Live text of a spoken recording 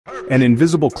An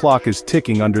invisible clock is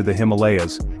ticking under the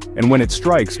Himalayas, and when it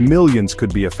strikes, millions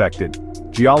could be affected.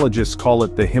 Geologists call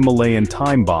it the Himalayan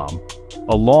time bomb,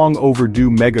 a long overdue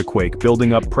megaquake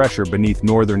building up pressure beneath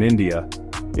northern India.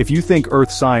 If you think Earth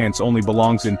science only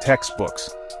belongs in textbooks,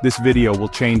 this video will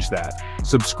change that.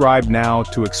 Subscribe now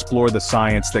to explore the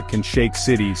science that can shake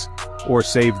cities, or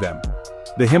save them.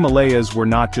 The Himalayas were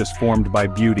not just formed by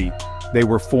beauty, they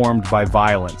were formed by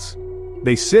violence.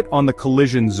 They sit on the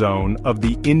collision zone of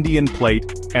the Indian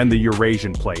plate and the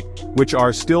Eurasian plate, which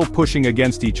are still pushing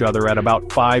against each other at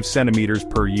about 5 centimeters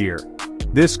per year.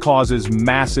 This causes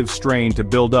massive strain to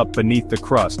build up beneath the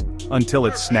crust, until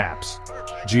it snaps.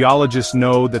 Geologists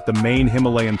know that the Main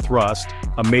Himalayan Thrust,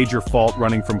 a major fault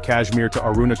running from Kashmir to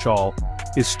Arunachal,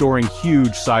 is storing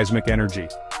huge seismic energy.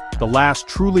 The last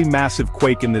truly massive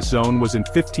quake in this zone was in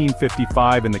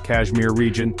 1555 in the Kashmir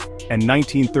region, and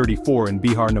 1934 in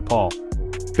Bihar, Nepal.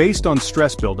 Based on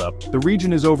stress buildup, the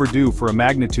region is overdue for a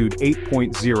magnitude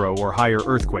 8.0 or higher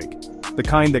earthquake, the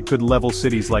kind that could level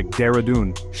cities like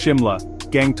Dehradun, Shimla,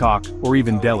 Gangtok, or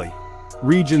even Delhi.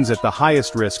 Regions at the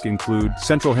highest risk include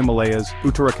Central Himalayas,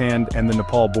 Uttarakhand and the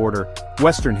Nepal border,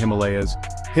 Western Himalayas,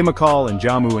 Himachal and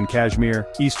Jammu and Kashmir,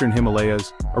 Eastern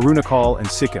Himalayas, Arunachal and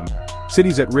Sikkim.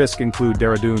 Cities at risk include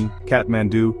Dehradun,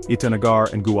 Kathmandu,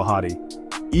 Itanagar and Guwahati.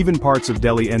 Even parts of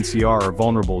Delhi NCR are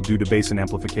vulnerable due to basin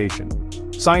amplification.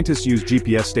 Scientists use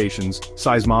GPS stations,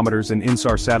 seismometers and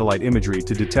InSAR satellite imagery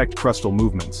to detect crustal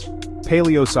movements.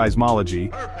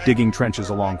 Paleoseismology, digging trenches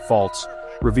along faults,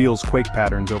 reveals quake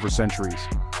patterns over centuries.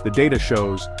 The data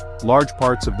shows, large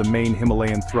parts of the Main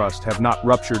Himalayan Thrust have not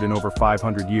ruptured in over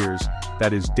 500 years,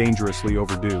 that is dangerously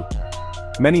overdue.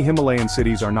 Many Himalayan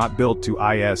cities are not built to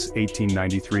IS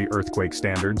 1893 earthquake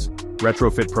standards.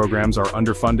 Retrofit programs are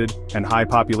underfunded, and high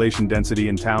population density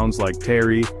in towns like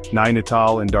Tehri,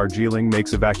 Nainital and Darjeeling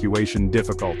makes evacuation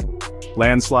difficult.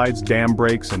 Landslides, dam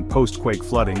breaks and post-quake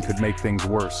flooding could make things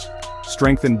worse.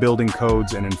 Strengthen building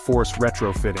codes and enforce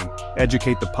retrofitting.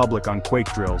 Educate the public on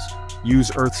quake drills.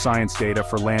 Use earth science data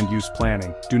for land use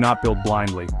planning. Do not build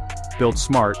blindly. Build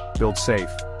smart, build safe.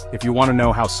 If you want to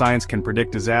know how science can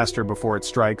predict disaster before it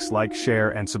strikes, like, share,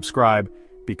 and subscribe,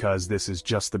 because this is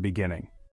just the beginning.